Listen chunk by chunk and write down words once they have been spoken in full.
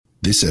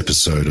This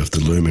episode of The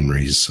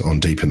Luminaries on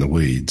Deep in the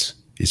Weeds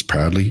is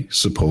proudly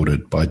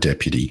supported by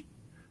Deputy,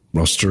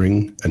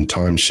 rostering and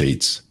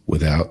timesheets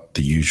without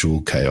the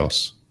usual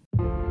chaos.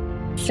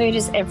 Food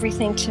is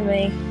everything to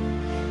me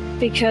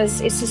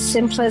because it's the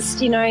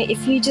simplest,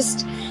 if you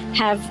just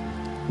have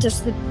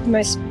just the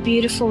most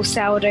beautiful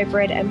sourdough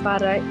bread and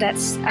butter,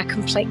 that's a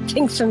complete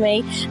thing for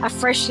me. A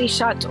freshly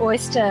shucked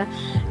oyster,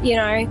 it's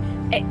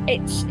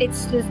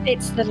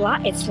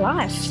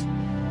life.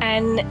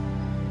 And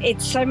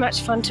it's so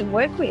much fun to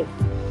work with.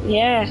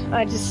 Yeah,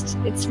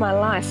 it's my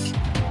life.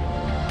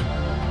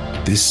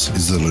 This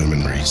is The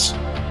Luminaries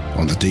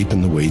on the Deep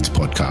in the Weeds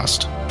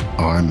podcast.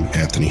 I'm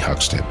Anthony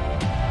Huckstep.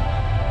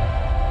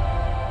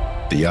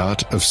 The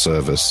art of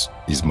service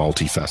is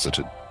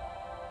multifaceted.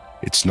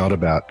 It's not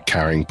about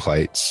carrying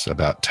plates,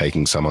 about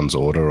taking someone's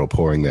order or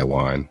pouring their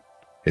wine.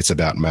 It's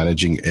about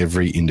managing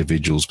every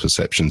individual's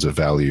perceptions of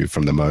value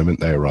from the moment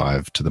they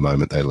arrive to the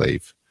moment they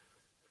leave.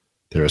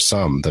 There are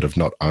some that have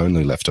not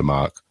only left a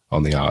mark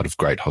on the art of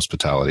great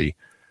hospitality,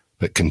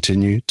 but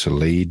continue to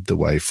lead the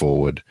way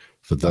forward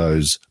for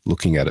those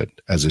looking at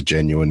it as a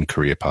genuine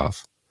career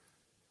path.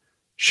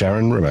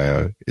 Sharon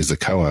Romeo is the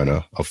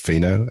co-owner of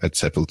Fino at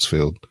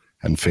Seppeltsfield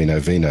and Fino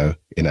Vino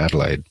in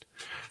Adelaide.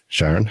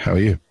 Sharon, how are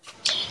you?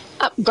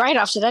 Great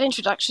after that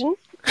introduction.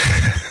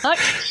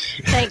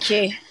 Thank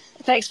you.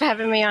 Thanks for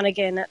having me on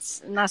again.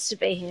 It's nice to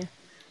be here.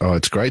 Oh,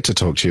 it's great to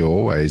talk to you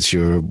always.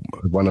 You're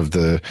one of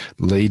the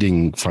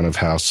leading front of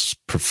house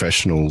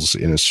professionals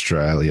in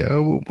Australia.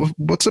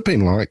 What's it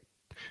been like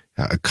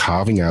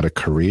carving out a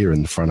career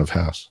in the front of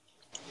house?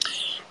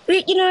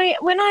 When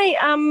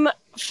I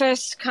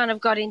first kind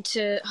of got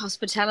into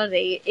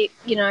hospitality,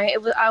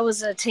 I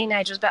was a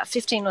teenager, I was about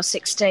 15 or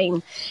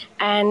 16,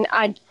 and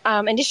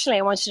initially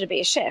I wanted to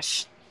be a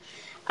chef.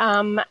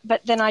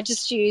 But then I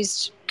just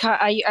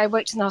I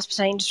worked in the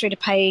hospitality industry to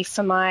pay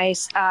for my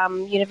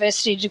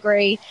university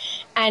degree,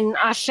 and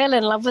I fell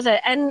in love with it.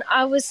 And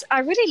I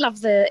really love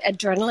the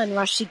adrenaline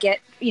rush you get,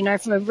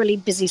 from a really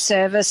busy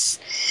service.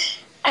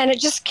 And it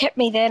just kept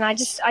me there, and I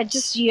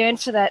just yearned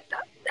for that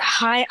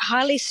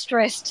highly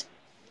stressed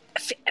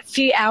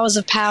few hours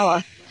of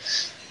power.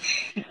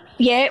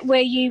 Yeah,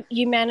 where you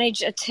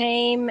manage a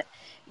team,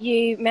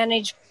 you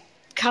manage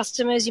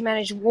customers, you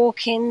manage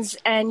walk-ins,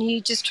 and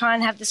you just try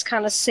and have this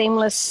kind of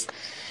seamless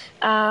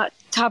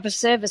type of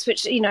service,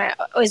 which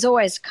is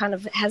always kind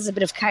of has a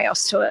bit of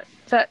chaos to it.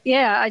 But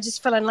yeah, I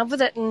just fell in love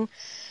with it, and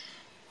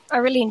I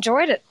really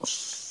enjoyed it.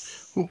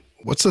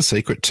 What's the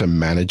secret to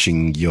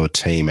managing your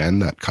team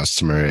and that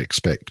customer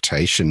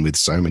expectation with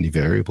so many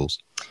variables?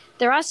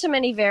 There are so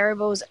many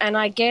variables, and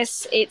I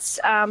guess it's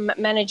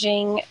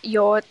managing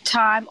your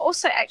time.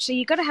 Also, actually,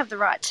 you've got to have the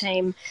right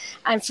team.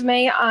 And for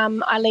me,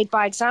 I lead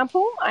by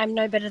example. I'm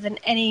no better than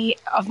any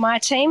of my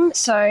team.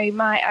 So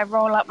I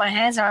roll up my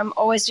hands. I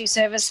always do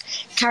service,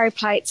 carry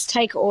plates,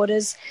 take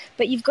orders.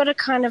 But you've got to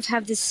kind of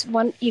have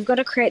you've got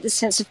to create this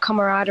sense of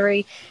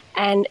camaraderie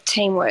and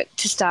teamwork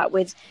to start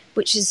with,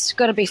 which has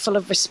got to be full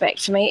of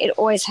respect for me. It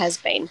always has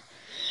been.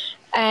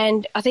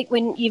 And I think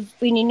when you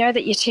know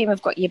that your team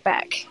have got your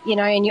back,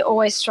 and you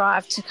always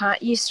strive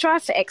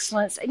for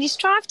excellence, and you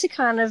strive to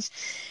kind of,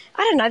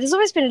 I don't know, there's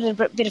always been a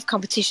little bit of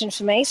competition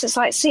for me. So it's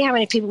like, see how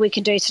many people we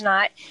can do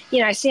tonight,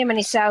 see how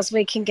many sales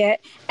we can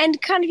get,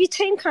 and kind of your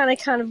team kind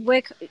of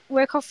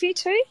work off you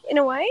too, in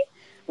a way,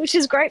 which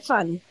is great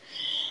fun.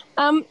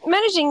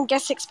 Managing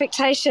guest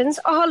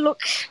expectations. Oh,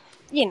 look,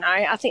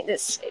 I think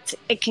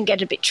it can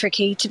get a bit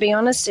tricky, to be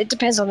honest. It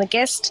depends on the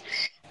guest.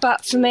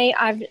 But for me,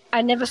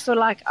 I never feel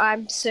like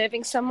I'm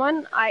serving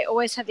someone. I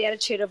always have the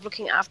attitude of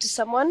looking after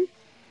someone.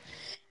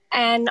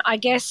 And I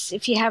guess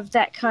if you have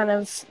that kind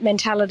of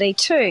mentality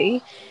too,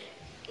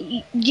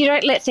 you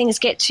don't let things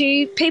get to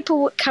you.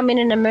 People come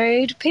in a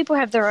mood. People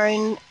have their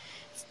own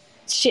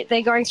shit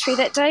they're going through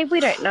that day. We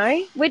don't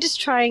know. We're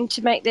just trying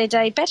to make their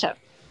day better,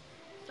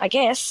 I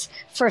guess,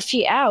 for a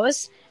few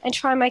hours and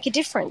try and make a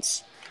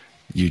difference.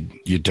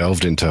 You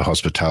delved into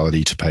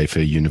hospitality to pay for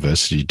a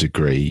university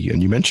degree,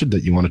 and you mentioned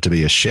that you wanted to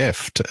be a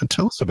chef.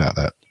 Tell us about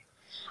that.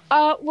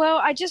 Well,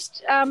 I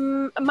just,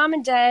 mum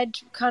and dad,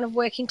 kind of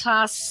working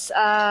class,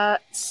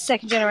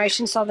 second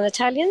generation Southern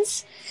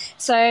Italians.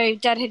 So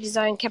dad had his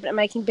own cabinet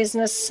making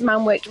business.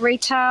 Mum worked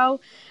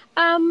retail.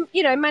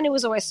 Money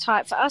was always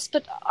tight for us,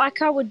 but I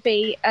would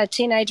be a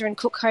teenager and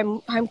cook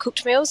home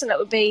cooked meals, and that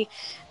would be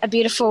a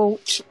beautiful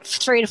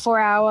 3 to 4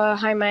 hour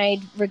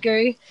homemade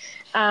ragu.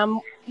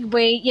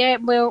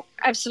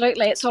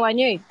 Absolutely. It's all I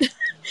knew.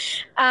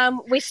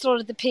 We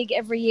slaughtered the pig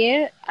every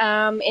year.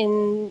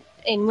 In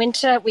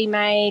winter, we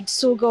made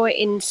sugo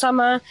in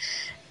summer.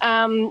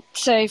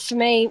 So for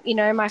me,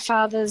 my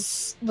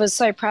father's was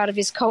so proud of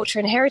his culture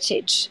and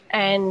heritage,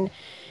 and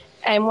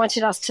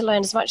wanted us to learn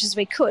as much as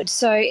we could.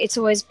 So it's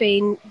always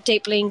been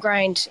deeply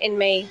ingrained in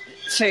me,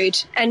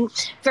 food, and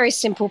very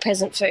simple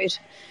peasant food,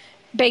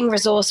 being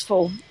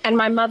resourceful. And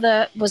my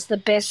mother was the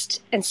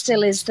best and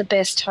still is the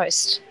best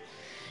host.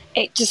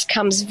 It just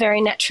comes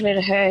very naturally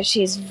to her.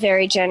 She is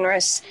very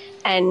generous,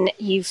 and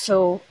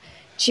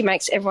she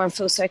makes everyone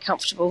feel so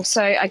comfortable.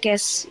 So I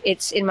guess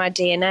it's in my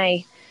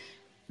DNA.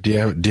 Do you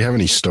have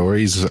any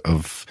stories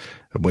of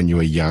when you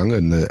were young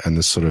and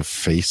the sort of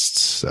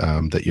feasts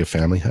that your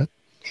family had?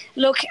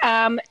 Look,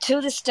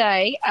 to this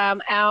day,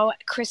 our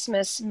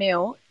Christmas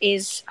meal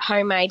is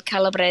homemade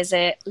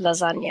calabrese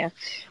lasagna,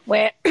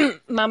 where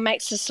Mum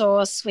makes the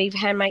sauce. We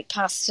handmade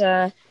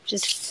pasta, which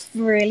is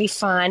really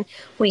fine.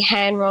 We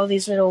hand roll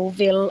these little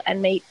veal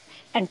and meat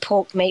and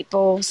pork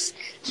meatballs,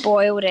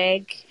 boiled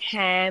egg,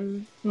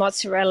 ham,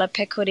 mozzarella,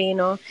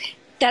 pecorino.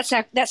 That's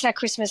our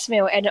Christmas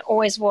meal, and it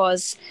always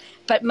was.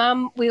 But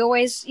we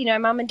always,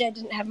 Mum and Dad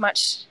didn't have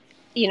much,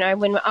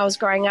 when I was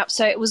growing up,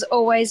 so it was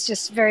always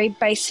just very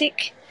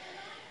basic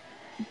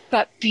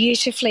but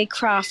beautifully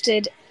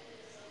crafted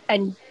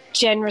and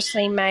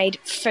generously made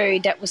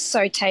food that was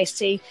so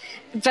tasty,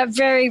 but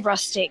very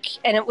rustic.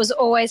 And it was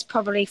always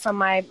probably from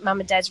my mum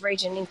and dad's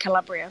region in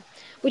Calabria,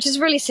 which is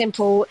really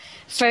simple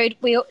food,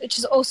 which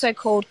is also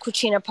called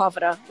cucina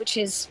povera, which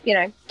is,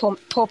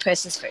 poor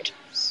person's food.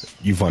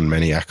 You've won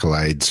many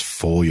accolades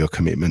for your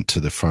commitment to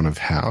the front of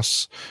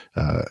house.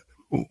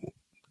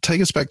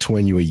 Take us back to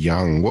when you were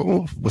young.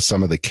 What were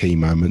some of the key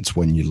moments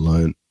when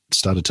you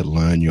started to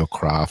learn your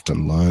craft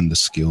and learn the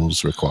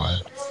skills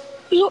required?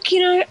 Look,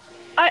 I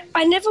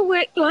never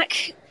worked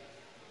I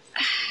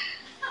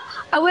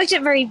worked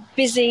at very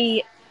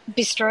busy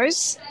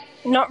bistros,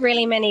 not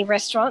really many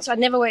restaurants. I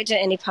never worked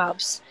at any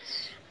pubs.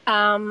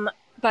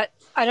 But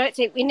I don't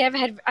think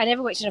I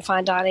never worked in a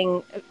fine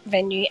dining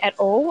venue at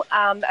all,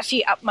 a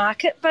few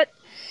upmarket, but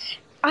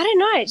I don't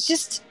know, it's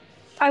just,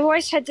 I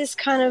always had this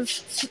kind of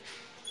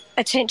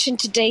attention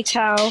to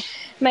detail,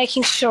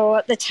 making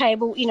sure the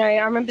table, I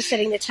remember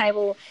setting the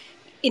table,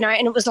 and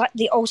it was like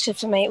the altar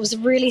for me. It was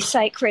really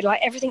sacred,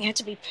 like everything had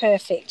to be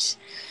perfect.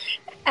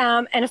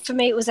 And for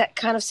me, it was that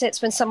kind of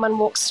sense when someone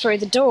walks through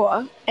the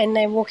door and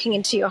they're walking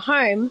into your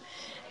home,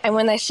 and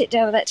when they sit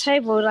down at that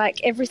table, like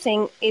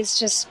everything is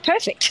just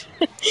perfect.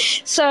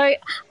 So I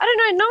don't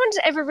know. No one's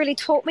ever really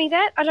taught me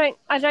that. I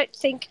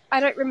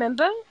don't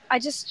remember.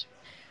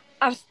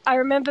 I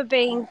remember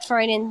being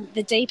thrown in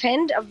the deep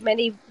end of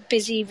many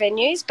busy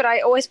venues, but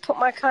I always put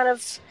my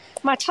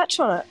touch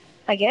on it,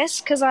 I guess,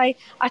 because I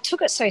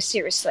took it so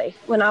seriously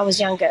when I was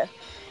younger,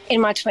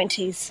 in my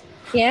 20s.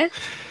 Yeah.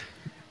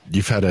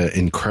 You've had an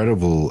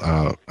incredible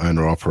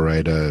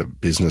owner-operator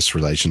business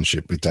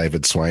relationship with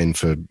David Swain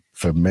for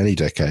many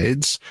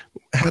decades.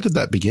 How did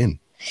that begin?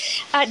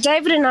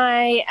 David and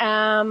I,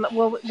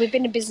 we've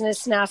been in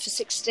business now for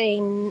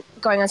 16,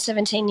 going on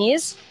 17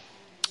 years.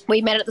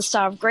 We met at the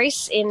Star of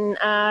Greece in,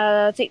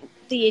 I think,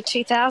 the year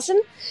 2000.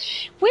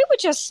 We were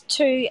just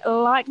two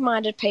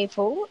like-minded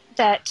people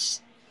that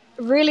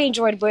really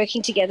enjoyed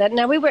working together.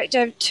 Now, we worked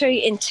over 2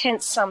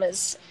 intense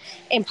summers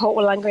in Port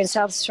Wollonga in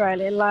South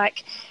Australia.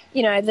 Like,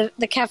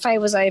 the cafe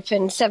was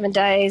open 7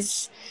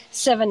 days,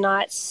 7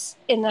 nights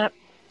in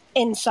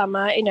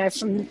summer,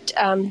 from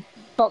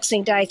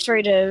Boxing Day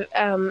through to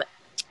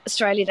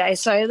Australia Day.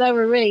 So they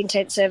were really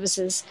intense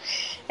services,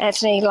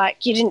 Anthony.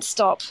 Like, you didn't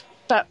stop.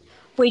 But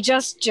we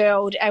just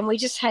gelled, and we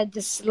just had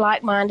this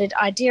like-minded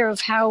idea of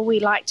how we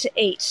like to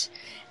eat.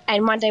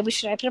 And one day we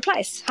should open a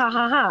place, ha,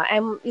 ha, ha.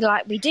 And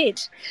we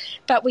did.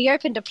 But we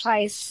opened a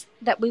place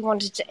that we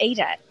wanted to eat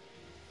at.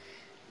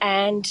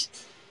 And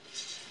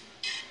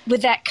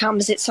with that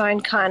comes its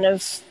own kind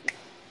of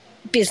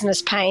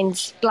business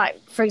pains. Like,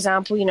 for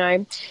example, you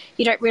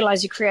don't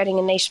realise you're creating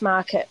a niche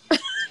market.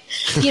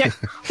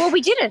 Well,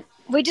 we didn't.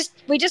 We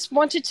just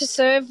wanted to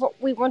serve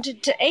what we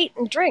wanted to eat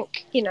and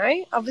drink,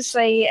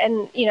 obviously.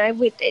 And,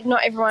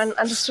 not everyone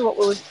understood what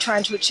we were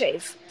trying to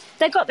achieve.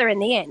 They got there in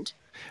the end.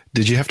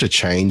 Did you have to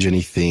change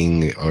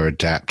anything or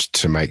adapt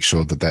to make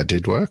sure that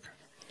did work?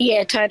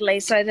 Yeah,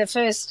 totally. So the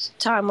first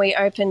time we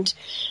opened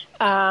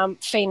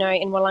Fino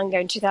in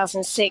Wollonga in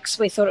 2006,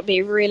 we thought it'd be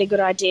a really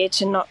good idea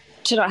to not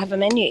have a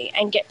menu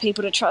and get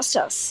people to trust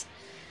us.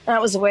 And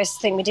that was the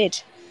worst thing we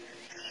did,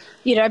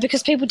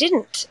 because people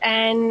didn't,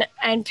 and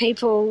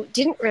people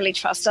didn't really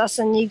trust us.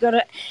 And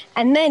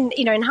and then,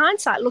 in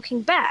hindsight,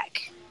 looking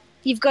back,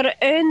 you've got to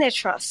earn their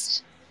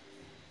trust.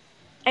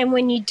 And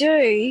when you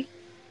do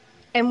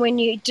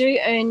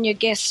earn your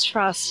guests'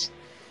 trust,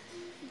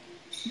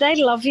 they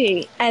love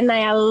you and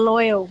they are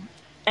loyal,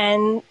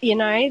 and,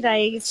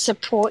 they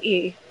support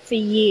you for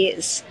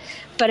years.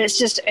 But it's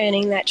just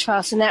earning that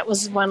trust. And that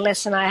was one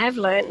lesson I have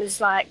learned,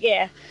 is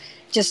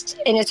just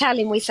in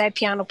Italian we say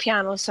piano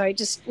piano, so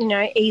just,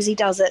 easy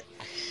does it.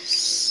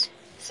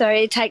 So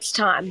it takes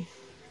time.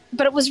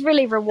 But it was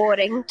really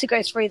rewarding to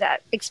go through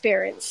that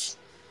experience.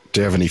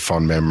 Do you have any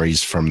fond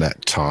memories from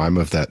that time,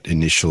 of that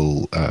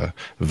initial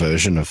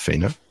version of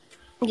Fino?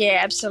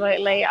 Yeah,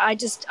 absolutely. I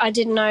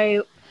didn't know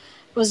it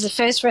was the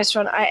first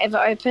restaurant I ever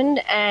opened,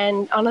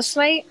 and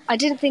honestly, I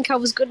didn't think I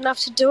was good enough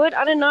to do it.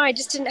 I don't know, I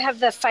just didn't have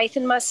the faith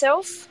in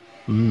myself.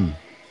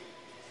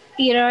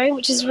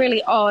 Which is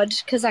really odd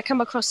because I come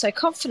across so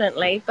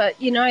confidently. But,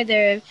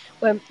 there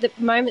were the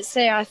moments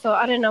there I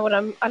thought, I don't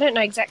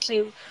know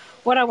exactly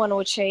what I want to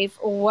achieve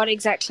or what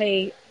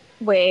exactly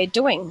we're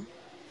doing.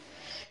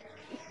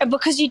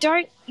 Because you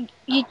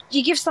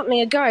give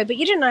something a go, but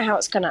you don't know how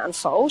it's going to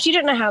unfold. You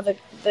don't know how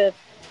the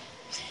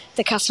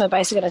the customer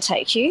base are going to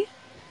take you.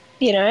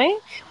 You know,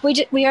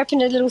 we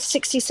opened a little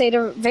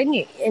 60-seater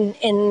venue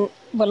in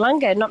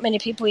Wollonga. Not many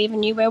people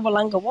even knew where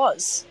Wollonga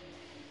was.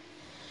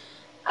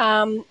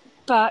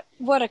 But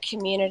what a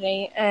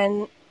community,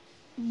 and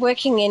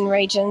working in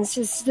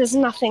regions, there's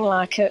nothing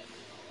like it.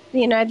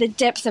 You know, the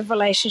depth of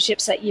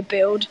relationships that you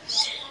build,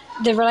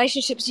 the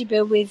relationships you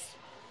build with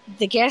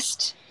the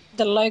guest,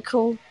 the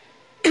local,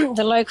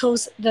 the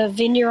locals, the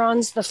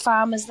vignerons, the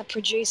farmers, the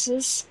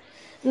producers,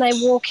 and they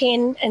walk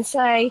in and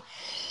say,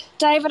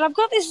 David, I've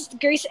got these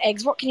goose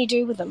eggs. What can you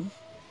do with them?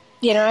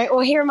 You know,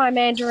 or here are my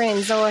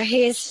mandarins, or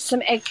here's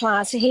some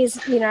eggplants.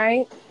 Here's, you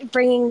know,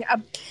 bringing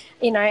a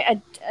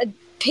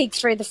pig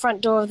through the front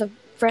door of the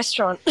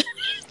restaurant.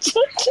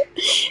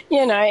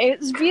 You know, it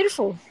was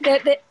beautiful.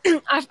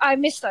 I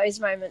miss those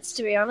moments,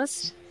 to be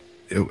honest.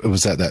 It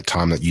was at that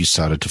time that you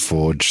started to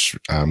forge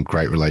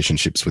great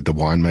relationships with the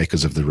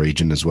winemakers of the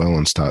region as well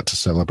and start to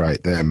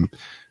celebrate them.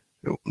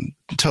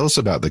 Tell us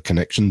about the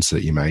connections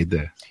that you made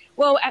there.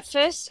 Well, at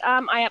first,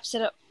 I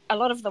upset a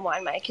lot of the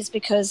winemakers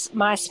because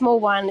my small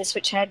wine list,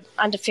 which had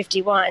under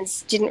 50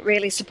 wines, didn't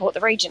really support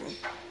the region.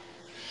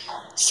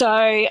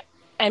 So,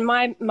 and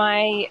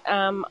my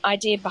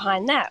idea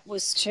behind that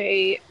was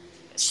to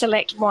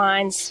select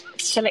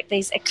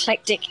these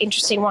eclectic,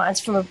 interesting wines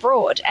from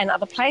abroad and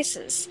other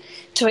places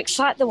to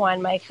excite the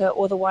winemaker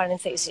or the wine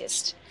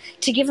enthusiast,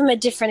 to give them a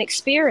different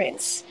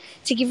experience,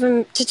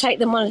 to take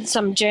them on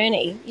some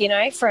journey, you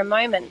know, for a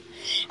moment.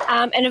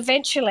 And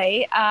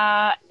eventually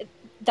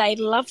they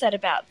love that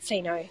about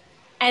Fino.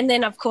 And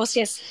then, of course,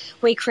 yes,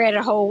 we created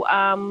a whole,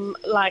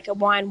 like a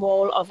wine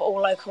wall of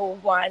all local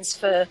wines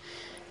to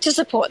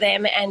support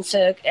them and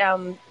for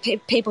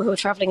people who are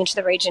travelling into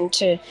the region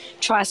to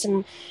try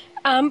some,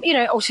 you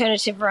know,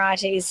 alternative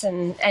varieties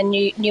and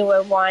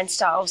newer wine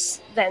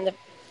styles than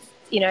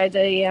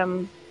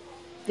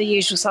the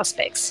usual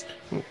suspects.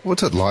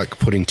 What's it like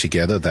putting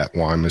together that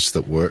wine list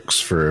that works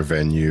for a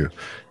venue?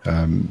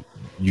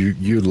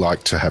 You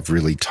like to have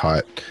really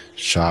tight,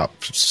 sharp,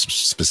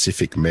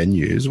 specific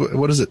menus.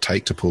 What does it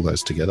take to pull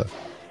those together?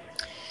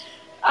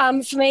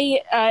 For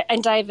me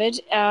and David,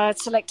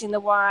 selecting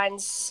the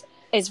wines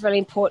is really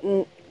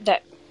important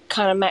that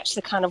kind of match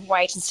the kind of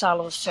weight and style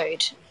of the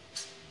food.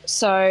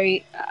 So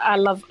I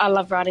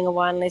love writing a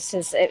wine list.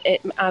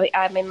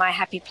 I'm in my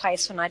happy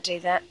place when I do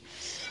that.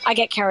 I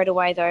get carried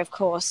away though, of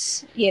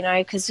course, you know,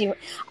 because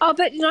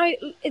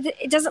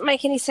it doesn't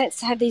make any sense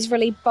to have these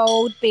really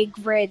bold, big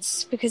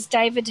reds because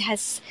David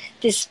has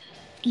this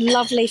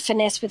lovely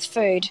finesse with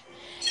food.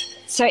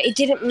 So it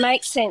didn't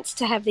make sense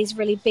to have these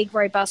really big,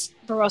 robust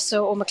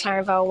Barossa or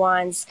McLaren Vale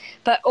wines,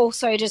 but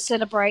also to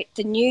celebrate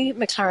the new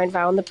McLaren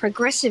Vale and the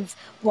progressive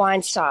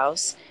wine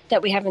styles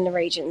that we have in the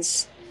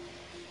regions.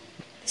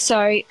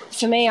 So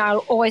for me,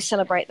 I'll always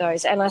celebrate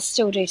those, and I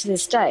still do to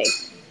this day.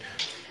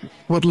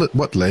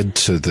 What led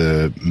to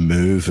the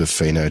move of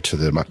Fino to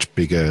the much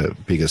bigger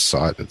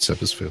site at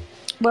Seppeltsfield?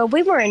 Well,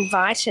 we were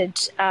invited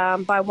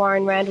by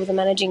Warren Randall, the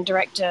managing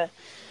director.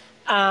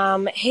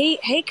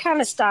 He kind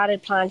of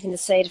started planting the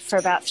seed for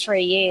about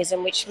 3 years,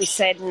 in which we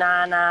said,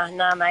 nah,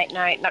 mate,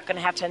 no, not going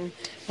to happen.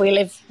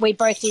 We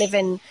both live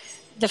in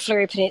the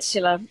Fleurieu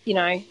Peninsula, you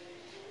know.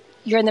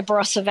 You're in the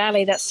Barossa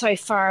Valley, that's so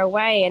far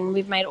away, and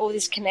we've made all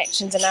these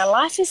connections, and our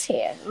life is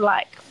here.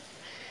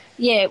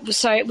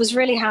 So it was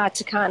really hard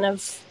to kind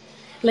of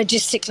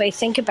logistically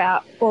think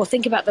about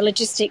the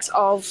logistics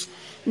of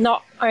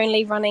not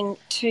only running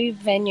 2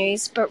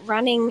 venues, but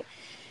running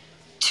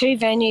 2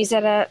 venues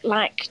that are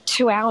like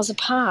 2 hours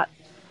apart.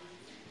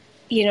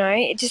 You know,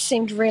 it just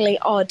seemed really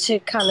odd to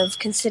kind of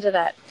consider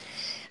that.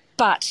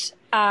 But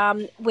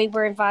we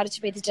were invited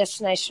to be the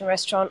destination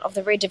restaurant of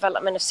the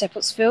redevelopment of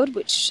Seppeltsfield,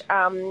 which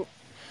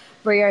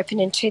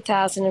reopened in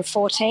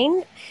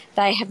 2014.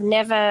 They have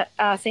never,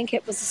 I think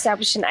it was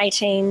established in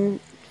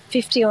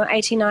 1850 or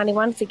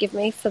 1891, forgive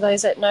me for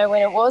those that know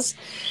when it was.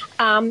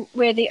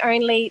 We're the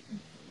only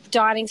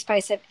dining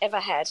space they've ever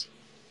had.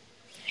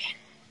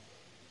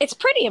 It's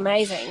pretty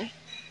amazing.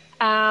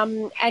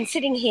 And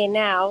sitting here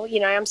now, you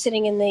know, I'm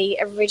sitting in the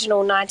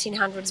original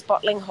 1900s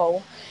bottling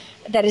hall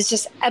that is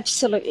just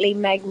absolutely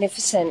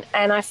magnificent.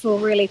 And I feel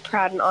really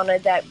proud and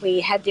honoured that we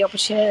had the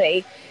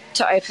opportunity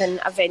to open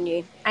a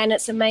venue. And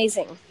it's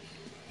amazing.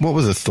 What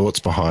were the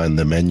thoughts behind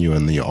the menu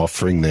and the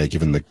offering there,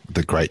 given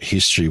the great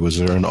history? Was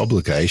there an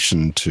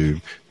obligation to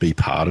be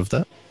part of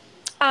that?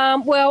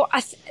 Well,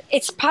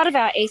 it's part of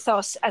our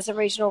ethos as a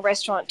regional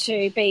restaurant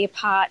to be a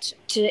part,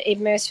 to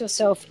immerse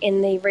yourself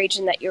in the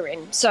region that you're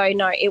in. So,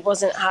 no, it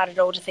wasn't hard at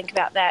all to think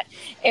about that.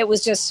 It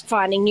was just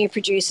finding new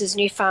producers,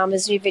 new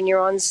farmers, new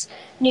vignerons,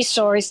 new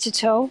stories to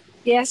tell.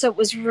 Yeah, so it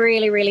was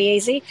really, really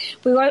easy.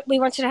 We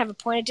wanted to have a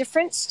point of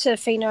difference to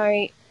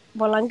Fino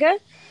Wollonga.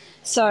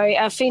 So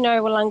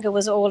Fino Wollonga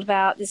was all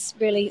about this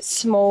really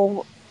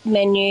small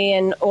menu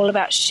and all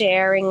about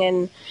sharing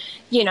and,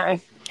 you know,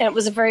 and it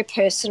was a very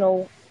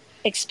personal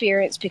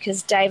experience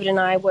because David and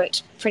I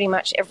worked pretty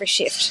much every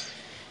shift.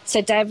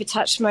 So David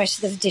touched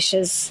most of the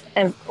dishes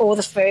and all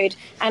the food,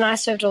 and I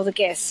served all the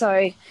guests.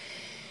 So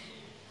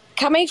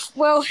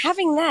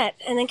having that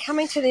and then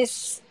coming to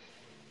this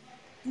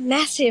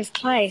massive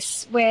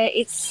place where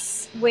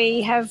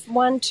we have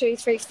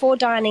 4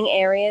 dining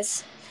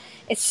areas.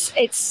 It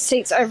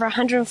seats over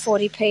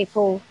 140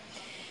 people.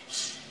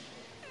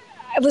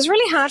 It was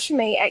really hard for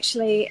me,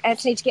 actually,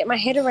 Anthony, to get my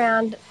head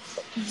around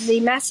the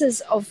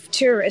masses of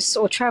tourists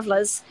or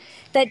travellers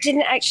that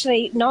didn't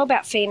actually know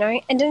about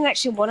Fino and didn't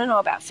actually want to know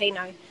about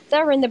Fino.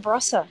 They were in the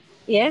Barossa,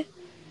 yeah?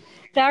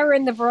 They were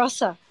in the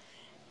Barossa.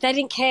 They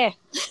didn't care.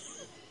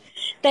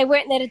 They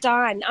weren't there to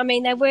dine. I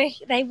mean,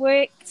 they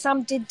were.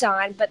 Some did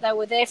dine, but they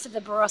were there for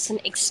the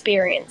Barossan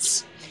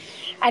experience.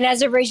 And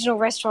as a regional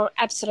restaurant,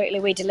 absolutely,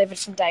 we delivered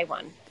from day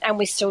one, and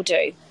we still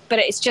do. But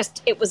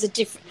it was a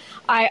different.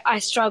 I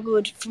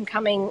struggled from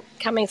coming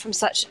from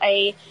such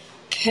a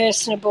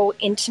personable,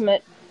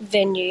 intimate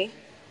venue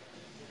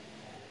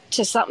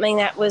to something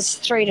that was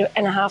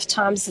 3.5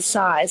 times the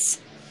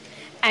size,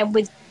 and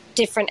with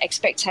different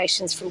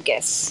expectations from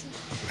guests.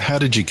 How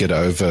did you get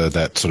over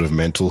that sort of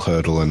mental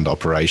hurdle and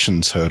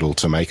operations hurdle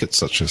to make it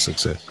such a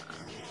success?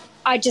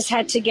 I just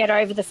had to get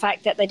over the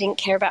fact that they didn't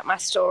care about my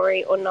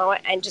story or know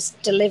it, and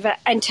just deliver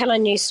and tell a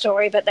new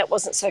story, but that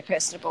wasn't so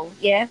personable,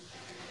 yeah?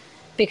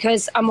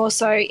 Because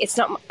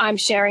I'm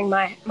sharing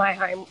my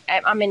home.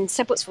 I'm in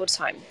Seppeltsfield's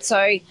home. So,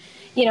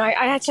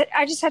 I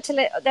just had to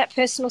let that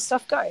personal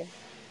stuff go.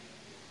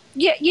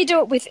 Yeah, you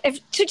do it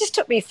it just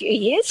took me a few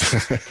years,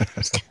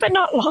 but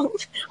not long.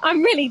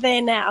 I'm really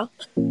there now.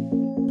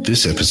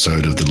 This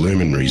episode of The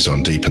Luminaries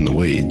on Deep in the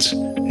Weeds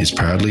is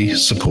proudly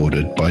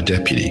supported by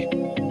Deputy,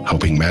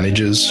 helping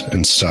managers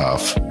and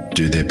staff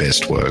do their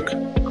best work.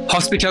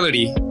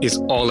 Hospitality is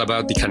all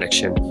about the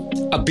connection.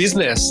 A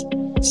business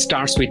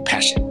starts with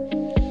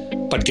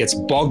passion, but gets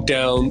bogged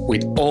down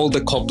with all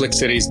the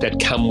complexities that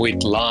come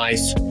with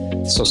life,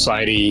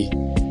 society,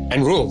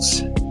 and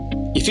rules.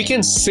 If you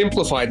can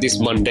simplify this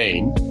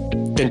mundane,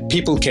 then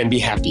people can be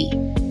happy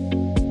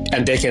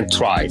and they can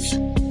thrive.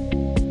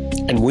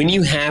 And when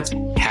you have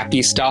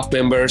happy staff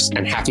members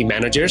and happy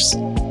managers,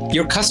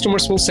 your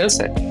customers will sense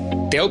it.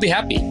 They'll be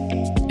happy.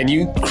 And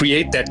you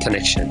create that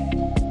connection.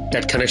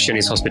 That connection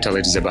is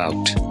hospitality is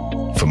about.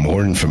 For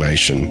more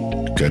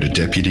information, go to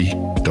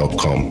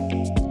deputy.com.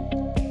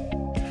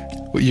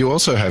 Well, you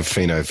also have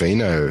Fino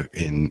Vino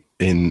in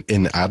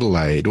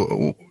Adelaide.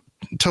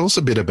 Tell us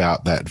a bit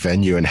about that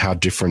venue and how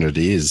different it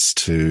is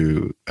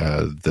to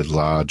the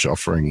large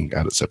offering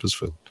out at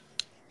Seppeltsfield.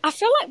 I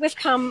feel like we've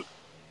come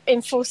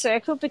in full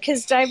circle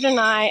because David and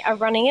I are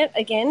running it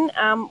again.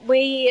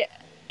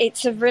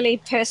 It's a really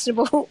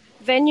personable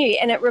venue,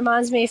 and it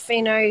reminds me of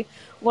Fino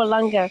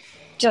Wollonga,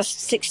 just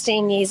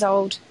 16 years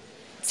old,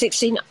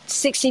 16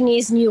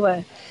 years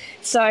newer.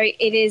 So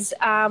it is,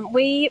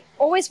 we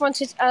always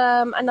wanted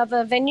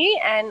another venue,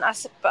 and I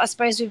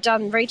suppose we've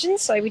done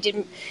regions. So we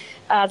did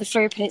the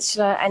Fleurieu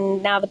Peninsula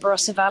and now the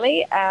Barossa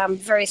Valley,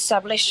 very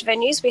established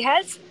venues we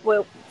have.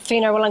 Well,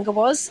 Fino Wollonga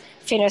was,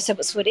 Fino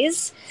Seppeltsfield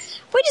is.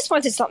 We just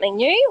wanted something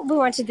new. We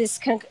wanted this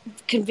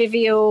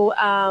convivial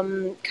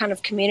kind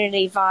of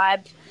community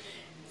vibe,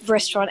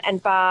 restaurant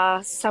and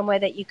bar, somewhere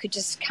that you could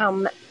just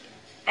come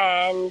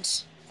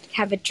and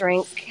have a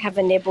drink, have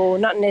a nibble,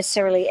 not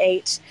necessarily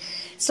eat.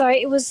 So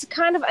it was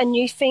kind of a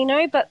new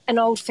Fino, but an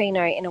old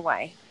Fino in a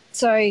way.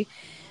 So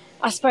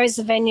I suppose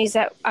the venues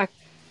that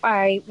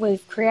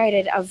we've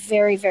created are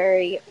very,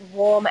 very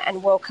warm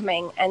and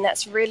welcoming, and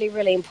that's really,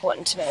 really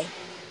important to me.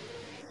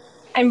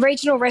 And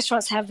regional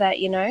restaurants have that,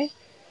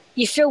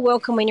 You feel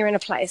welcome when you're in a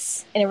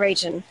place, in a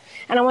region.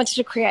 And I wanted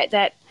to create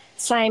that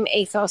same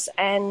ethos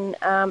and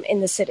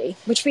in the city,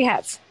 which we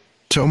have.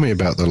 Tell me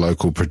about the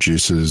local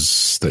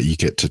producers that you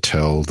get to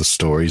tell the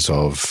stories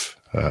of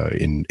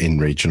in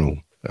regional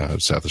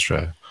South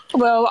Australia.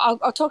 Well,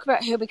 I'll talk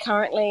about who we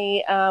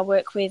currently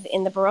work with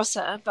in the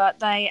Barossa, but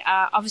they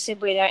obviously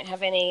we don't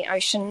have any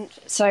ocean,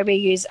 so we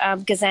use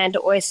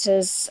Gazander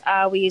oysters,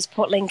 we use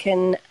Port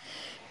Lincoln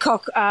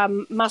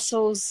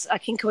mussels,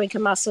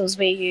 Kinkawinka mussels,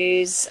 we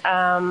use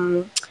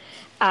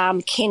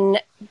Kin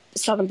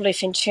Southern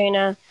Bluefin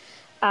tuna.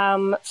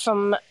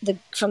 From the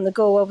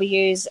Goolwa, we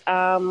use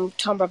Tom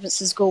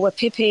Robinson's Goolwa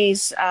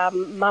pippies,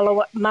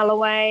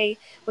 Mulloway.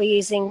 We're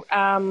using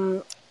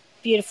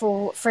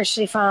beautiful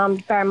freshly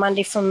farmed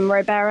barramundi from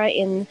Robarra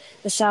in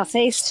the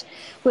southeast.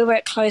 We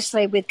work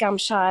closely with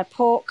Gumshire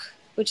Pork,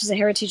 which is a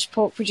heritage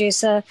pork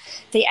producer.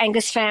 The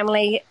Angus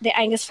family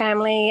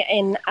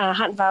in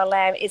Hunt Vale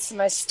lamb. It's the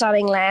most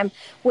stunning lamb.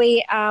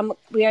 We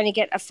only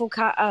get a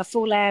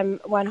full lamb,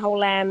 one whole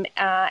lamb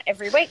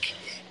every week,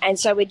 and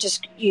so we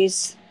just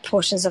use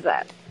portions of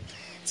that.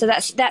 So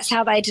that's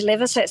how they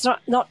deliver. So it's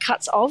not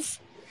cuts of.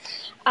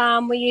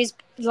 We use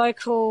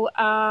local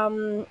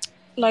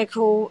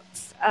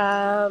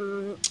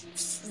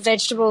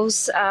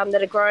vegetables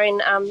that are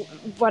grown,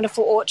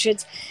 wonderful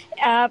orchards,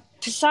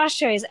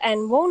 pistachios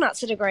and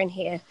walnuts that are grown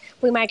here.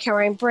 We make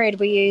our own bread.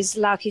 We use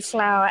Larky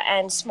flour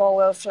and Small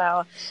World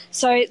flour.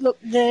 So look,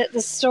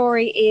 the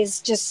story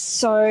is just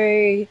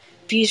so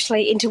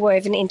beautifully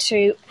interwoven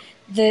into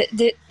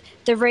the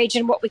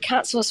region. What we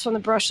can't source from the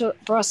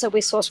Barossa,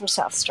 we source from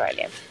South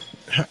Australia.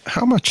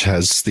 How much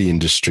has the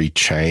industry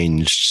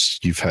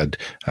changed? You've had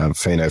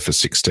Fino for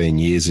 16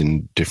 years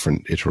in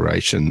different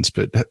iterations,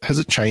 but has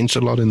it changed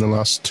a lot in the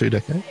last 2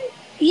 decades?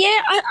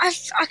 Yeah, I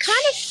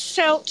kind of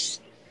felt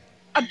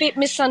a bit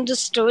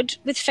misunderstood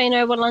with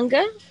Fino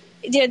Willunga.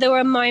 Yeah, there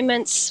were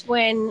moments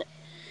when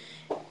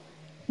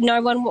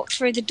no one walked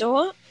through the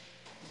door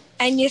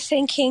and you're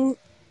thinking,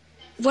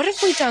 what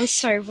have we done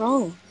so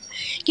wrong?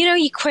 You know,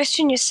 you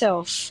question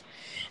yourself.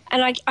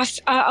 And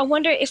I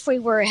wonder if we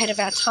were ahead of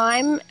our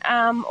time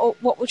or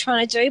what we're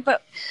trying to do.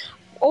 But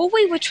all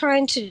we were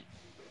trying to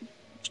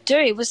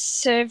do was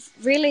serve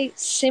really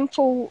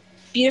simple,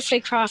 beautifully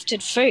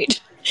crafted food.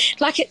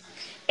 Like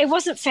it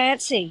wasn't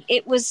fancy.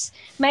 It was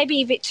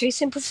maybe a bit too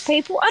simple for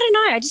people. I don't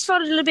know. I just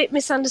felt a little bit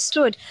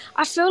misunderstood.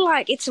 I feel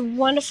like it's a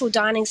wonderful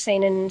dining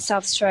scene in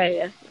South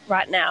Australia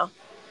right now.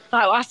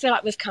 Like, I feel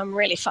like we've come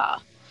really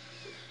far.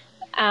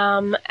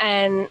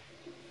 And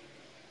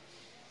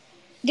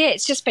yeah,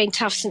 it's just been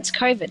tough since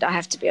COVID, I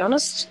have to be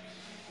honest.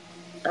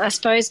 I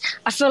suppose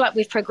I feel like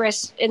we've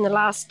progressed in the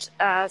last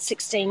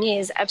 16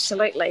 years,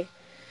 absolutely.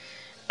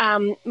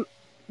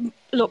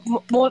 Look,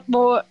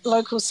 more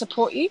locals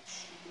support you.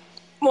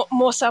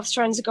 More South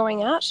Australians are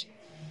going out.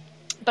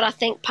 But I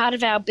think part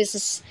of our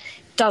business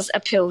does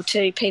appeal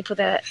to people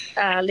that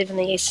live in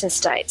the eastern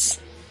states.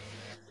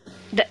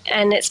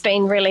 And it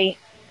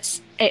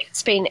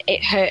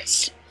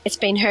hurts. It's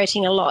been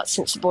hurting a lot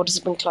since the borders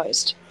have been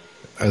closed.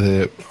 Are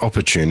there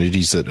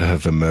opportunities that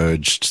have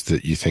emerged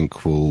that you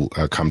think will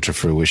come to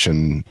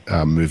fruition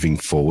moving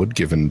forward,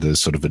 given the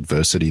sort of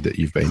adversity that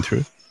you've been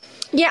through?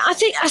 Yeah,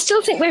 I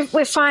still think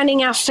we're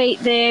finding our feet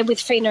there with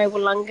Fino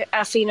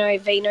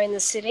Vino in the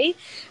city,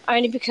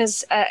 only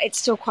because it's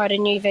still quite a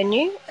new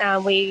venue.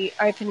 We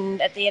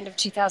opened at the end of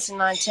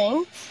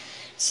 2019.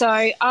 So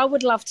I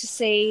would love to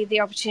see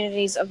the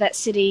opportunities of that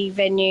city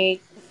venue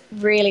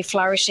really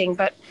flourishing,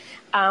 but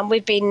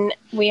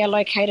we are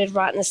located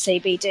right in the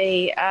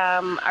CBD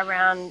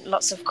around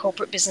lots of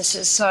corporate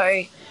businesses,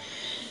 so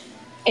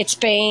it's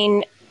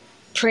been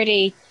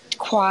pretty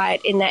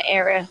quiet in that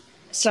area.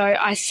 So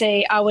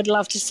I would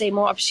love to see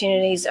more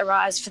opportunities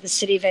arise for the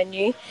city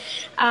venue.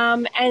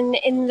 And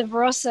in the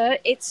Barossa,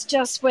 it's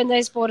just when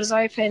those borders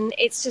open,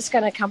 it's just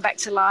going to come back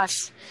to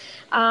life.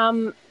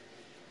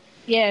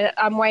 Yeah,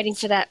 I'm waiting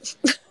for that.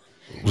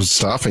 Well,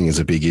 staffing is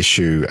a big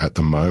issue at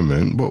the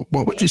moment.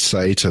 What would you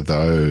say to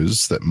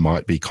those that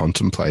might be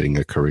contemplating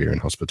a career in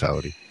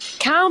hospitality?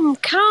 Come.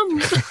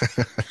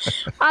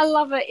 I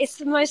love it. It's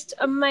the most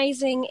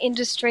amazing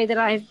industry that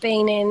I've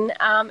been in.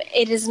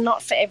 It is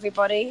not for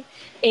everybody.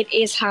 It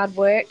is hard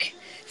work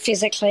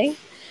physically,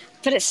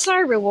 but it's so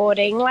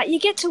rewarding. Like, you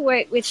get to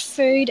work with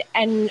food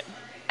and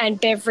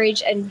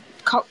beverage and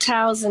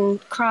cocktails and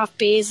craft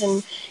beers,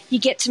 and you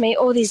get to meet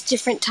all these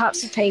different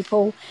types of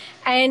people,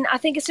 and I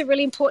think it's a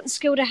really important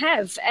skill to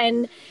have.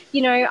 And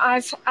you know,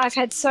 I've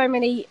had so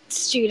many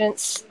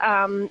students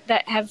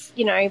that have,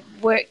 you know,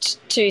 worked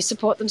to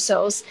support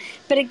themselves,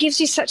 but it gives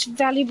you such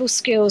valuable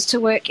skills to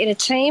work in a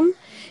team,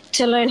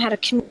 to learn how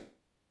to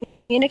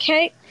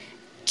communicate,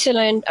 to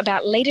learn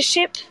about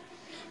leadership,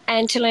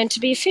 and to learn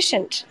to be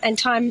efficient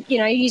and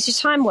use your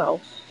time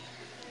well.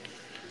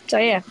 So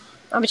yeah,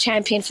 I'm a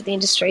champion for the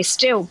industry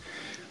still.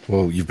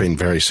 Well, you've been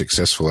very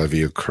successful over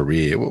your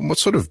career. What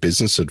sort of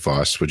business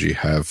advice would you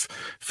have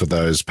for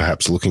those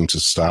perhaps looking to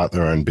start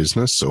their own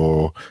business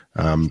or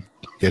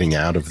getting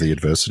out of the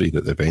adversity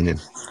that they've been in?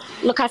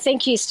 Look, I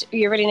think you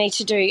really need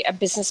to do a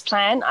business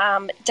plan.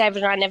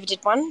 David and I never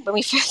did one when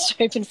we first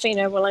opened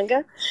Fino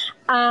Willunga.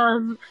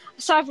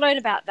 So I've learned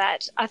about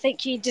that. I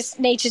think you just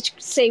need to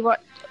see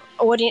what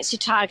audience you're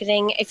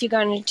targeting, if you're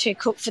going to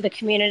cook for the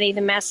community,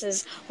 the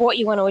masses, what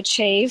you want to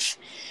achieve.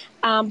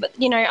 But,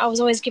 you know, I was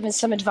always given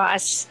some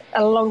advice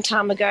a long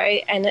time ago,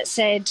 and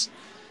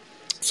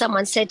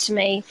someone said to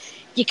me,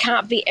 you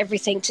can't be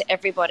everything to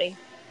everybody.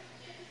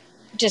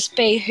 Just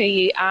be who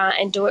you are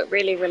and do it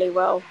really, really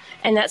well.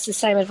 And that's the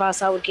same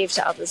advice I would give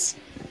to others.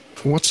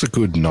 What's a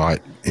good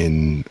night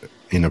in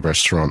a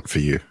restaurant for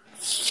you?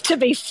 To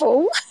be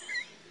full.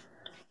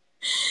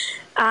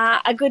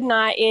 A good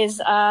night is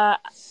a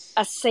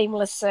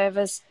seamless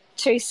service,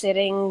 2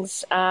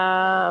 sittings,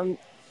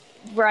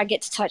 where I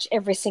get to touch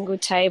every single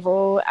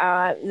table,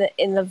 and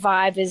the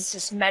vibe is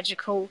just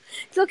magical.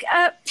 Look,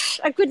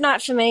 a good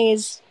night for me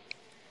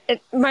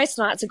most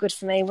nights are good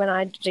for me when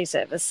I do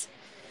service.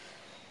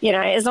 You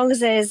know, as long as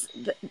there's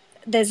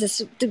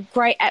the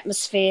great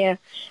atmosphere,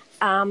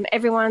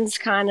 everyone's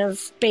kind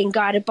of being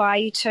guided by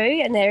you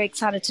too, and they're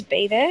excited to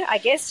be there. I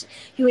guess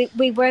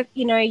we work.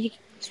 You know,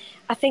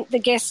 I think the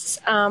guests'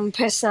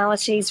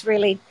 personalities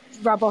really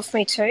rub off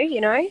me too. You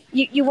know,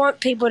 you want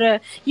people to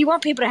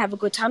have a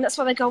good time. That's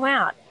why they go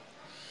out.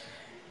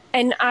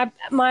 And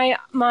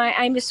my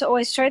aim is to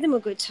always show them a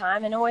good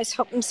time and always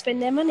help them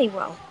spend their money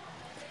well.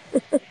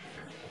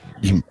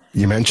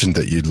 You mentioned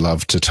that you'd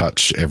love to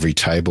touch every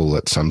table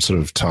at some sort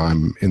of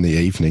time in the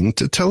evening.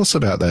 To tell us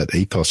about that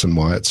ethos and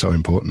why it's so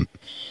important.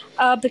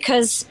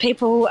 Because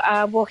people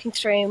are walking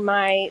through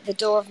the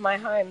door of my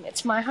home.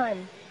 It's my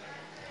home.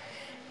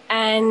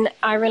 And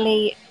I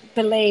really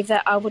believe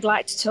that I would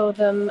like to tell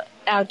them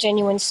our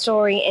genuine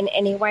story in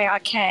any way I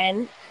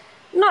can.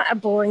 Not a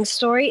boring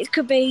story. It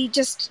could be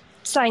just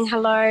saying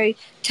hello,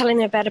 telling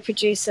them about a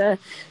producer,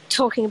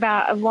 talking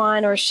about a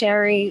wine or a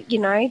sherry,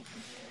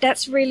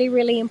 That's really,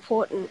 really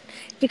important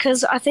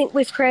because I think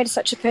we've created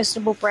such a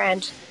personable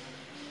brand.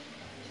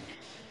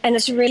 And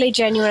it's really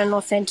genuine and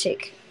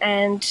authentic.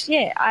 And,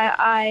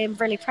 I am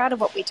really proud of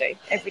what we do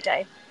every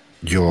day.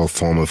 Your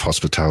form of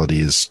hospitality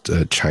has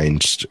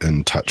changed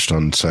and touched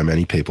on so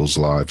many people's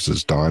lives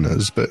as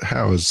diners, but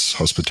how has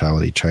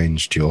hospitality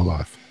changed your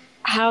life?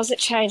 How has it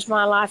changed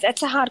my life?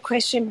 That's a hard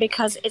question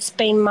because it's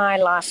been my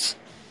life.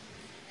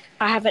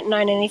 I haven't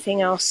known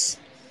anything else.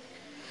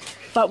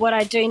 But what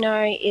I do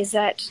know is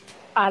that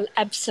I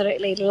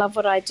absolutely love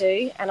what I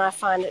do, and I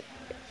find it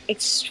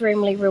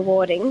extremely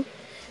rewarding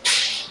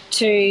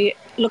to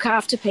look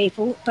after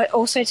people, but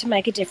also to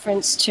make a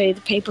difference to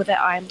the people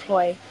that I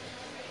employ.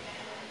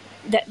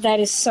 That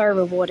is so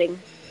rewarding,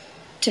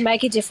 to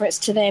make a difference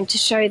to them, to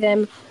show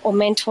them or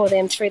mentor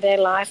them through their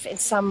life in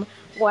some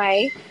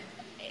way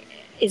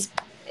is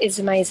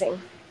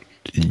amazing.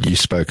 You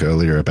spoke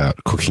earlier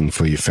about cooking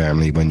for your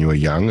family when you were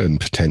young and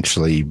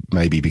potentially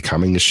maybe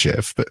becoming a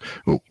chef, but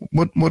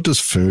what does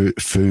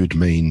food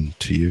mean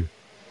to you?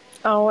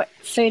 Oh,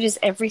 food is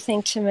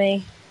everything to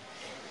me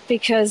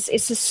because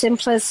it's the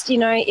simplest,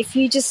 if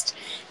you just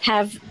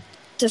have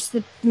just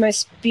the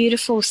most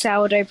beautiful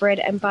sourdough bread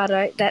and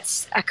butter,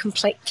 that's a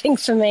complete thing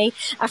for me.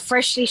 A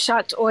freshly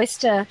shucked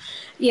oyster,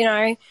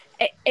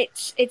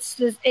 it's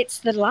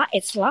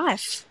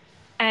life,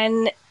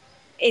 and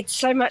it's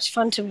so much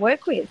fun to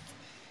work with,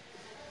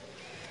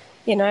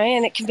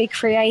 and it can be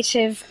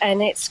creative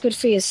and it's good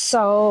for your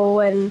soul,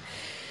 and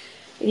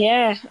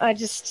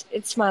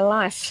it's my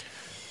life.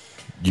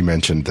 You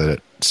mentioned that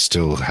it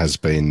still has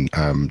been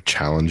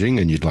challenging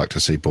and you'd like to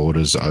see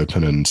borders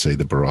open and see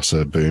the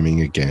Barossa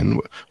booming again.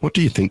 What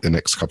do you think the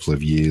next couple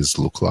of years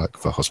look like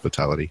for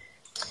hospitality?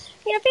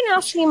 Yeah, I've been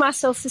asking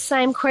myself the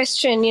same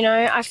question.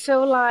 I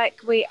feel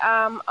like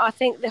I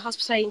think the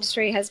hospitality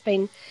industry has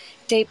been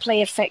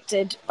deeply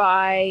affected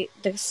by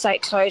the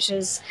state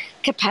closures,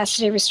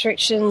 capacity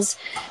restrictions.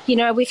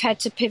 We've had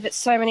to pivot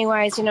so many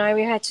ways.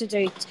 We've had to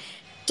do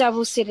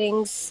double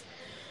sittings,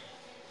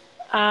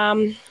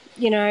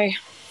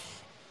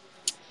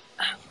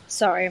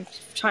 sorry, I'm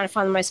trying to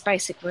find the most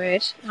basic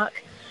word,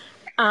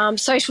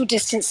 social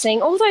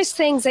distancing, all those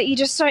things that you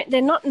just don't,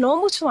 they're not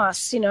normal to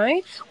us,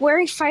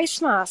 wearing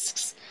face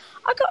masks.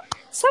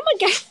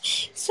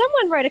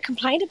 Someone wrote a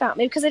complaint about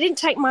me because I didn't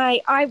take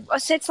I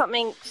said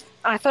something,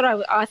 I thought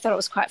it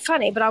was quite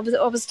funny, but I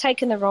was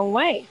taken the wrong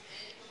way.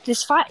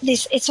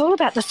 It's all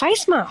about the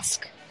face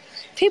mask.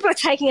 People are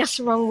taking us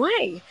the wrong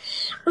way.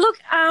 Look,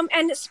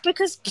 and it's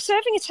because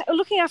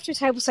looking after a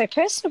table is so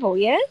personable,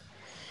 yeah?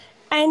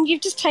 And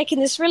you've just taken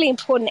this really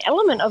important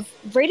element of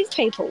reading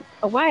people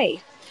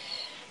away.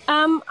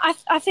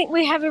 I think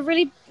we have a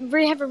really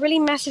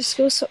massive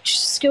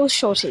skill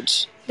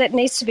shortage that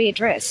needs to be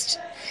addressed.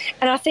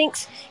 And I think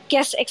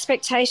guest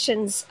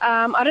expectations,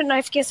 I don't know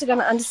if guests are going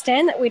to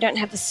understand that we don't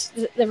have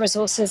the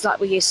resources like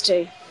we used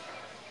to.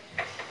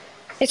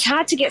 It's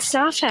hard to get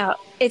staff out.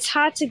 It's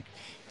hard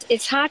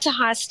to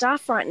hire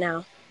staff right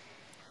now.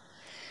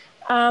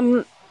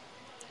 I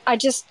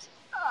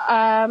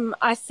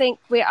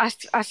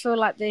feel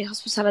like the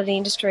hospitality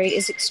industry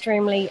is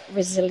extremely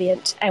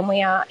resilient and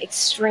we are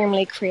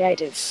extremely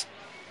creative.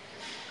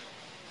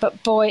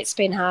 But boy, it's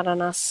been hard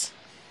on us,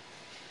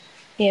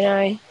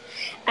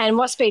 And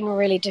what's been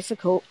really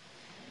difficult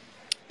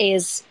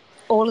is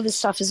all of this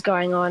stuff is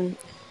going on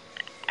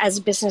as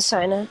a business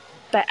owner,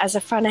 but as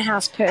a front of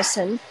house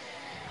person,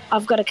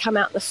 I've got to come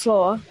out the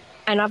floor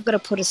and I've got to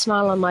put a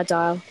smile on my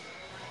dial.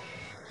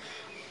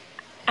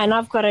 And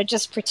I've got to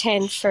just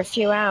pretend for a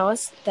few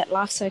hours that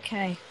life's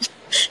okay.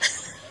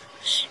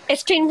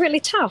 It's been really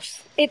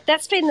tough.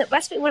 That's been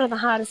one of the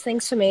hardest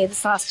things for me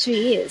this last 2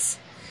 years.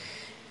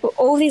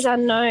 All these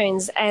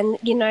unknowns, and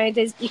you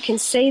can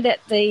see that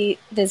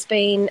there's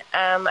been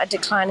a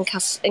decline in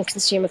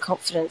consumer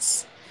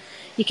confidence.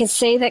 You can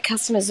see that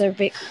customers are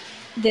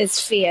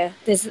there's fear.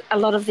 There's a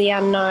lot of the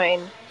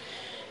unknown.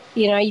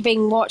 You're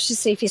being watched to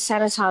see if you're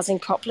sanitizing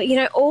properly.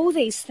 All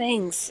these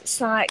things.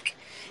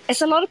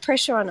 It's a lot of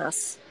pressure on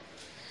us.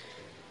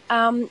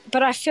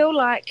 But I feel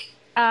like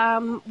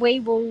we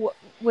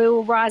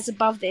will rise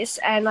above this,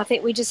 and I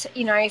think we just,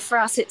 for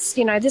us, it's,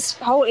 this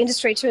whole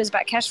industry too is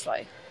about cash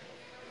flow.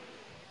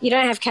 You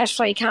don't have cash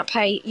flow, you can't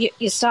pay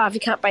your staff, you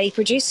can't pay your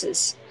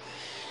producers.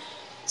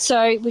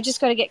 So we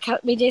just got to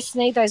we just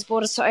need those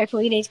borders to open.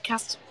 We need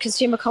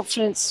consumer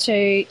confidence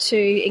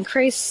to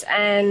increase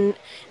and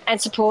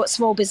support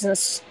small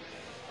business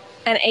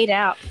and eat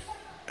out.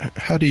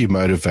 How do you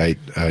motivate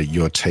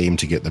your team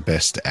to get the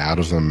best out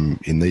of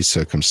them in these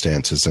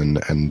circumstances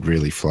and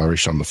really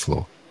flourish on the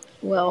floor?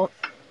 Well,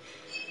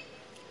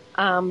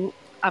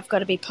 I've got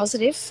to be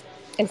positive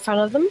in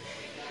front of them.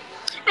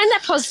 And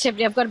that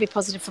positivity, I've got to be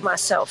positive for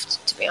myself,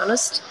 to be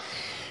honest.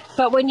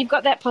 But when you've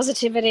got that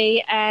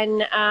positivity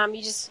and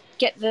you just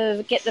get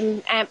them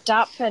amped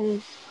up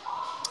and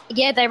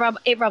Yeah,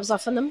 it rubs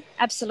off on them,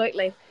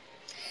 absolutely.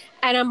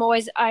 And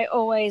I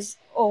always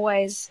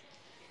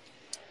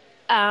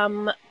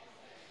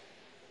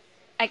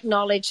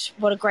acknowledge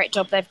what a great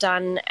job they've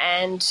done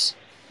and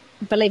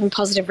believe in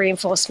positive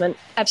reinforcement.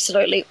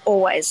 Absolutely,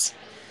 always.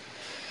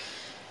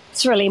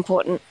 It's really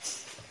important.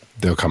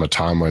 There'll come a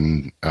time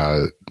when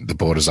the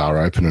borders are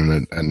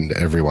open and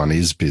everyone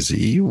is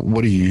busy.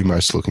 What are you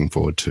most looking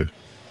forward to?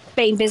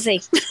 Being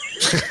busy.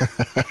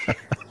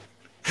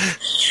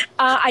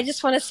 I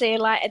just want to see a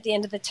light at the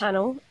end of the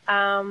tunnel.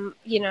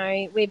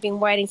 We've been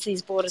waiting for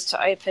these borders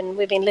to open.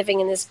 We've been living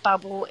in this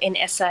bubble in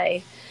SA,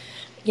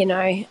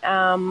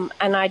 and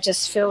I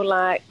just feel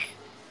like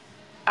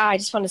I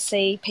just want to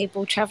see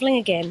people travelling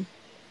again.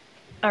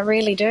 I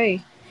really do.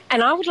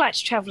 And I would like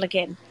to travel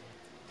again.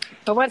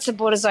 But once the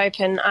borders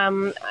open,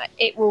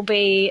 it will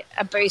be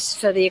a boost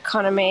for the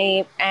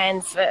economy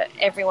and for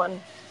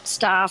everyone,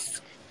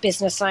 staff,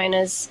 business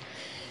owners,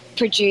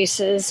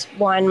 producers,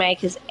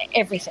 winemakers,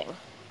 everything.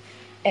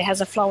 It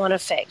has a flow-on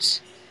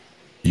effect.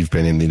 You've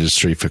been in the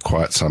industry for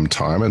quite some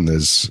time, and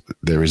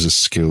there is a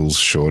skills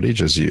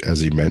shortage, as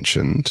you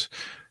mentioned.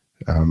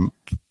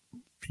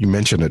 You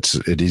mentioned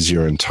it is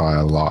your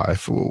entire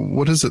life.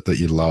 What is it that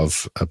you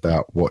love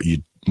about what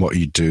you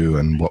do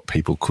and what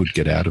people could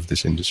get out of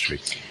this industry?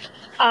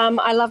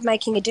 I love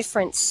making a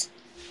difference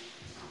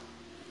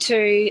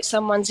to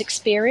someone's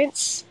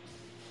experience,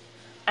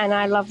 and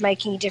I love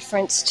making a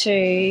difference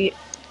to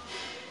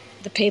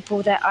the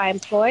people that I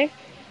employ.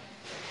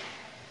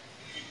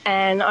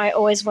 And I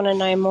always want to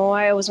know more.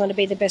 I always want to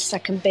be the best I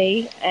can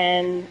be.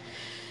 And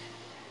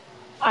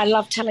I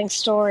love telling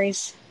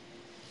stories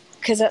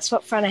because that's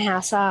what front of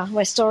house are.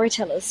 We're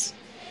storytellers.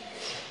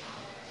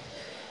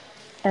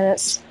 And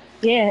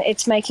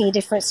it's making a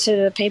difference to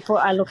the people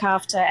I look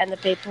after and the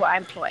people I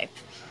employ.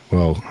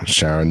 Well,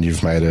 Sharon,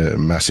 you've made a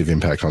massive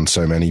impact on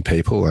so many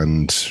people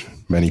and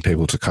many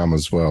people to come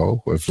as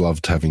well. We've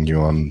loved having you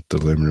on the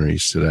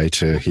Luminaries today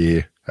to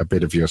hear a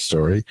bit of your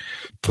story.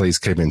 Please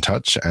keep in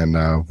touch and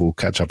we'll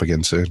catch up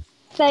again soon.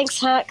 Thanks,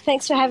 Huck.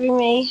 Thanks for having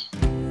me.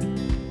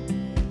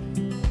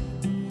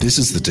 This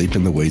is the Deep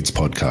in the Weeds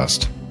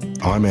podcast.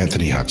 I'm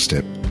Anthony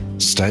Huckstep.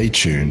 Stay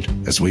tuned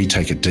as we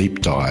take a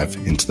deep dive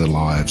into the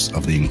lives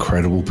of the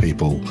incredible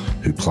people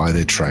who ply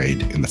their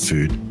trade in the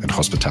food and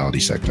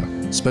hospitality sector.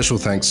 Special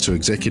thanks to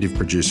executive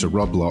producer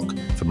Rob Locke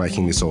for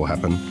making this all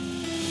happen.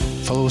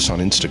 Follow us on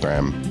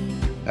Instagram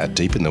at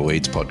Deep in the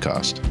Weeds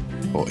Podcast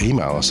or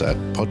email us at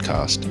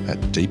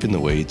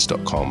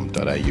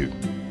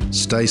podcast@deepintheweeds.com.au.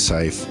 Stay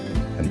safe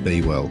and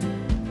be well.